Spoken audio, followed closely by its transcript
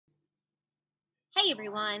Hey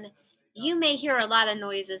everyone. You may hear a lot of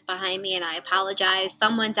noises behind me and I apologize.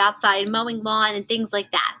 Someone's outside mowing lawn and things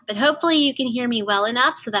like that. But hopefully you can hear me well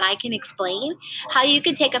enough so that I can explain how you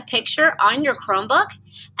can take a picture on your Chromebook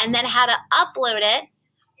and then how to upload it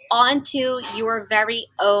onto your very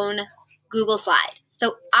own Google Slide.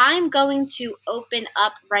 So I'm going to open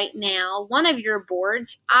up right now one of your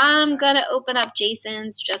boards. I'm going to open up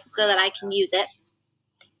Jason's just so that I can use it.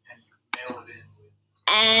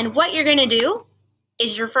 And what you're going to do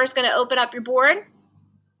is you're first going to open up your board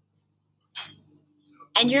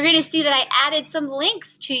and you're going to see that I added some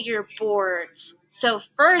links to your boards. So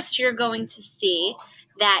first you're going to see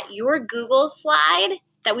that your Google slide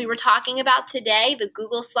that we were talking about today, the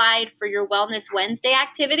Google slide for your Wellness Wednesday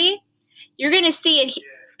activity, you're going to see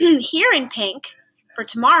it here in pink for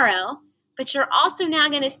tomorrow, but you're also now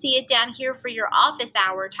going to see it down here for your office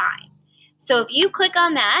hour time. So if you click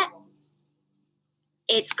on that,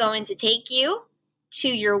 it's going to take you to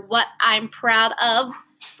your What I'm Proud Of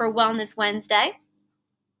for Wellness Wednesday.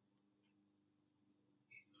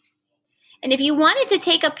 And if you wanted to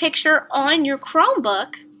take a picture on your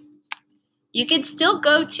Chromebook, you can still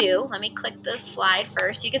go to, let me click this slide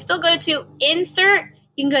first, you can still go to Insert,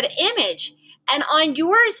 you can go to Image, and on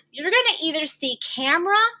yours, you're going to either see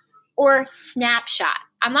Camera or Snapshot.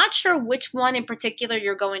 I'm not sure which one in particular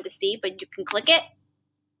you're going to see, but you can click it.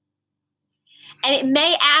 And it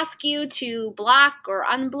may ask you to block or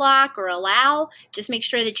unblock or allow. Just make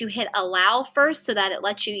sure that you hit allow first so that it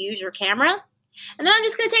lets you use your camera. And then I'm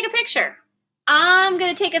just going to take a picture. I'm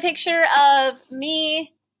going to take a picture of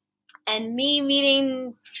me and me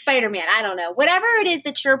meeting Spider-Man. I don't know. Whatever it is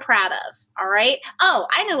that you're proud of, all right? Oh,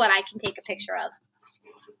 I know what I can take a picture of.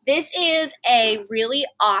 This is a really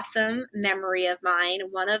awesome memory of mine.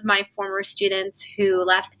 One of my former students who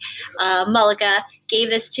left Mullica gave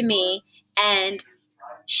this to me. And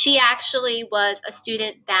she actually was a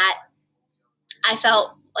student that I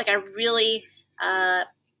felt like I really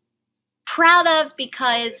proud of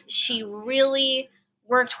because she really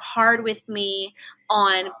worked hard with me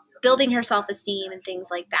on building her self-esteem and things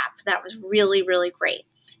like that. So that was really, really great.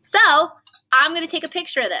 So I'm going to take a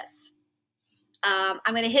picture of this. I'm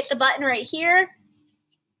going to hit the button right here.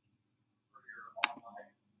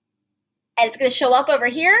 And it's going to show up over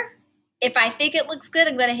here. If I think it looks good,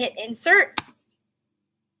 I'm going to hit Insert.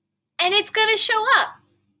 And it's going to show up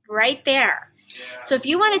right there. Yeah. So if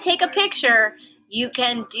you want to take a picture, you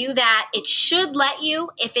can do that. It should let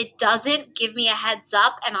you. If it doesn't, give me a heads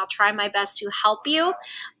up and I'll try my best to help you.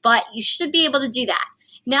 But you should be able to do that.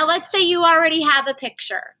 Now let's say you already have a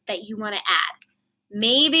picture that you want to add.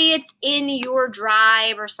 Maybe it's in your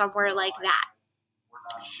Drive or somewhere like that.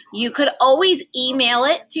 You could always email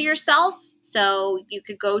it to yourself. So you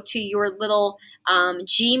could go to your little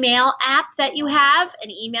Gmail app that you have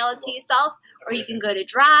and email it to yourself, or you can go to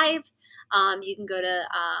Drive. You can go to,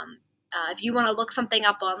 if you want to look something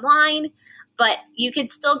up online, but you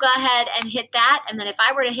could still go ahead and hit that. And then if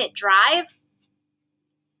I were to hit Drive,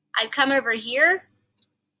 I'd come over here.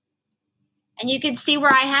 And you can see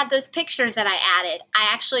where I had those pictures that I added.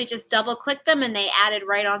 I actually just double clicked them and they added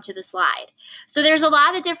right onto the slide. So there's a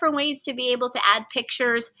lot of different ways to be able to add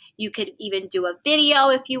pictures. You could even do a video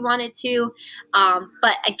if you wanted to.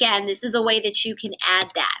 But again, this is a way that you can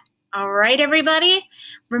add that. All right, everybody.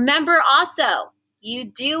 Remember also,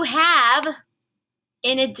 you do have,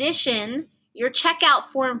 in addition, your checkout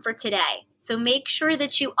form for today. So make sure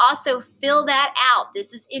that you also fill that out.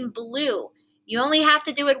 This is in blue. You only have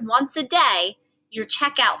to do it once a day, your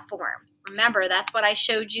checkout form. Remember, that's what I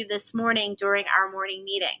showed you this morning during our morning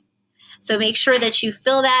meeting. So make sure that you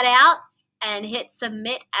fill that out and hit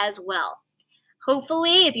submit as well.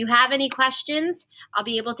 Hopefully, if you have any questions, I'll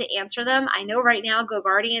be able to answer them. I know right now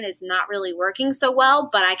GoGuardian is not really working so well,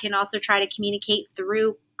 but I can also try to communicate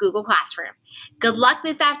through Google Classroom. Good luck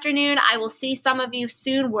this afternoon. I will see some of you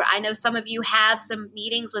soon. Where I know some of you have some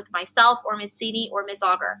meetings with myself or Miss Cini or Miss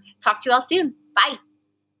Auger. Talk to you all soon. Bye.